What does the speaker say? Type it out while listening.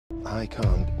I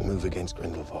can't move against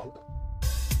Grindelwald.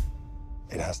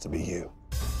 It has to be you.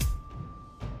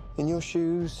 In your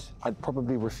shoes, I'd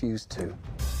probably refuse to.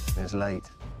 It's late.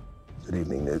 Good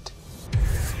evening, Newt.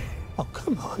 Oh,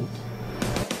 come on.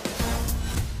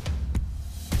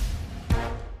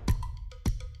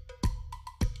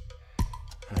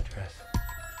 Address.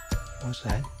 What's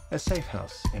that? A safe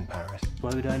house in Paris.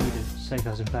 Why would I need a safe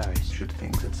house in Paris? Should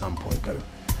things at some point go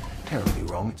terribly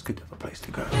wrong, it's good to have a place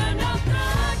to go. You're no good,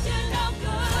 you're no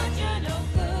good, you're no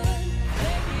good.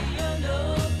 Baby, you're no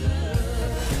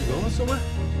good. You going somewhere?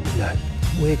 No,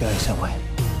 we're going somewhere.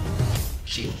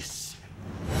 Jeez.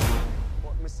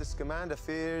 What Mr. Scamander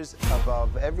fears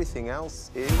above everything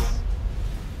else is...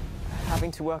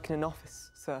 Having to work in an office,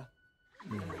 sir.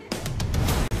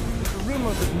 There's a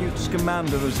rumor that Newt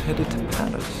Scamander is headed to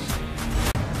Paris.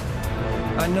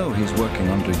 I know he's working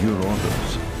under your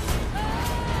orders.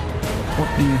 What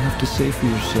do you have to say for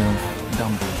yourself,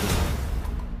 Dumbledore?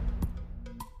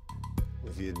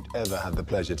 If you'd ever had the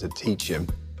pleasure to teach him,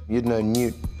 you'd know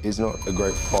Newt is not a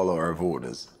great follower of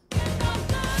orders. The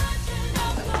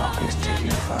clock is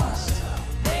ticking fast.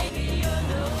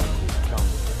 Come,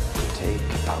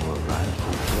 take our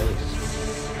rightful place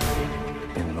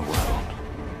in the world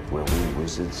where we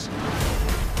wizards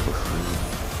were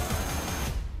free.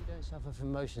 You don't suffer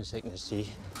from motion sickness, do you?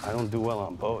 I don't do well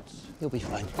on boats. You'll be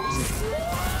fine.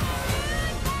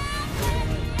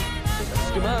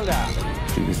 Scamander!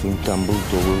 Do you think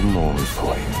Dumbledore will mourn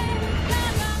for you?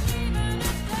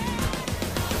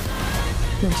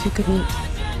 You're too good, Newt.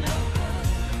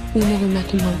 We never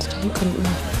met in monster, you couldn't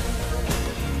know.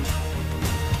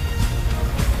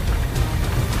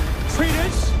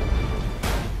 Credence!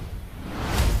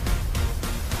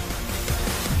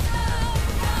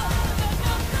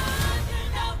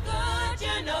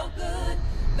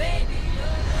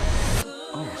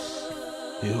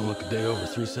 You don't look a day over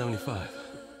 375.